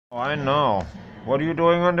Oh, I know. What are you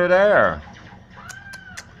doing under there?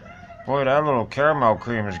 Boy, that little caramel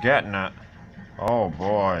cream is getting it. Oh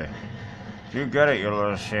boy. You get it, you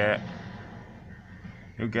little shit.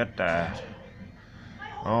 You get that.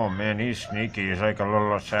 Oh man, he's sneaky. He's like a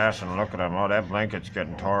little assassin. Look at him. Oh, that blanket's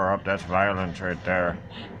getting tore up. That's violence right there.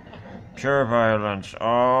 Pure violence.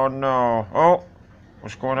 Oh no. Oh,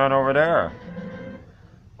 what's going on over there?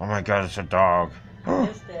 Oh my god, it's a dog.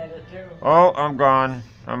 Oh, I'm gone.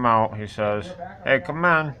 I'm out, he says. Hey, come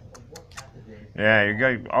on. Yeah, you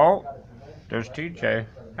got. Oh, there's TJ.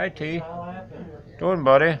 Hi, T. Doing,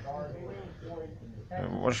 buddy?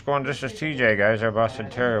 What's going on? This is TJ, guys. Our Boston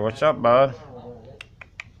Terrier. What's up, bud?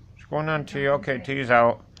 What's going on, T? Okay, T's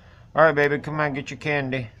out. All right, baby. Come on, get your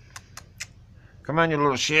candy. Come on, you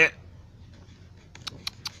little shit.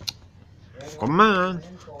 Come on.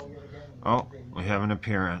 Oh, we have an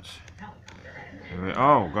appearance.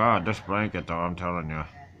 Oh, God, this blanket, though, I'm telling you.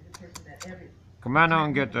 Come on out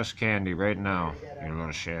and get this candy right now, you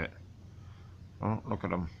little shit. Oh, look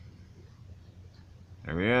at him.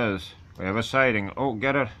 There he is. We have a sighting. Oh,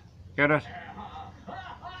 get it. Get it.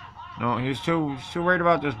 No, he's too worried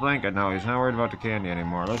about this blanket now. He's not worried about the candy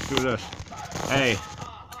anymore. Let's do this. Hey.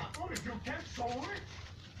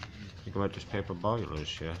 Think about this paper ball, you little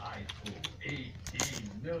shit.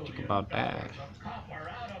 Think about that.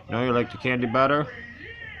 No, you like the candy better?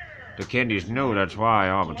 The candy's new, that's why.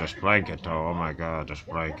 Oh, but this blanket, though. Oh my god, this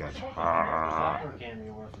blanket.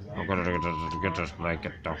 I'm gonna get this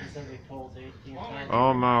blanket, though.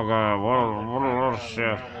 Oh my god, what a little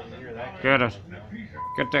shit. Get it.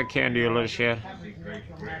 Get that candy, you little shit.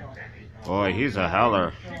 Boy, he's a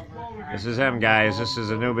heller. This is him, guys. This is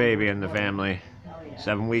a new baby in the family.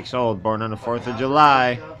 7 weeks old, born on the 4th of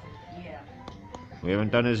July. We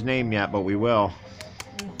haven't done his name yet, but we will.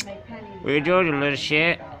 What are you doing, you little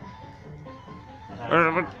shit? What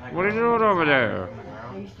are you doing over there?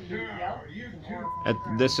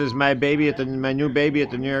 This is my baby my new baby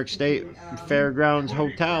at the New York State Fairgrounds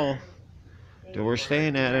Hotel that we're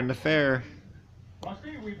staying at in the fair.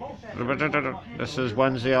 This is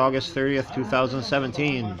Wednesday, August 30th,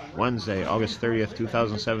 2017. Wednesday, August 30th,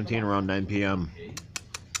 2017, around 9 p.m.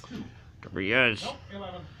 There he is.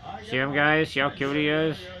 See him, guys? See how cute he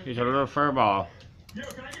is? He's a little fur ball.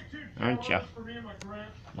 Aren't ya?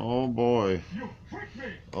 Oh boy.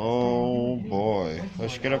 Oh boy.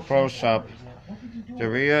 Let's get a close-up.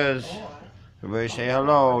 There he is. Everybody say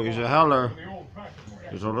hello. He's a heller.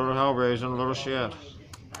 He's a little hell-raising little shit.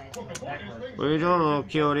 What are you doing, little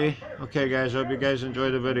cutie? Okay, guys. Hope you guys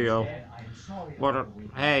enjoyed the video.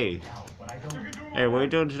 Hey. Hey, what are you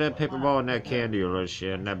doing to that paper ball and that candy, you little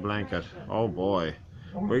shit, and that blanket? Oh boy.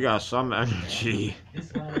 We got some energy.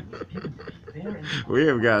 We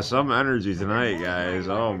have got some energy tonight, guys.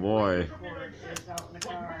 Oh boy.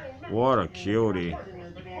 What a cutie.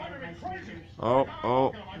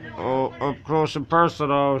 Oh, up close and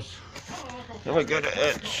personal. Let me get an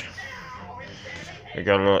itch. I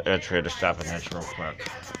got a little itch. We had to stop an itch real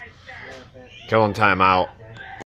quick. Killing time out.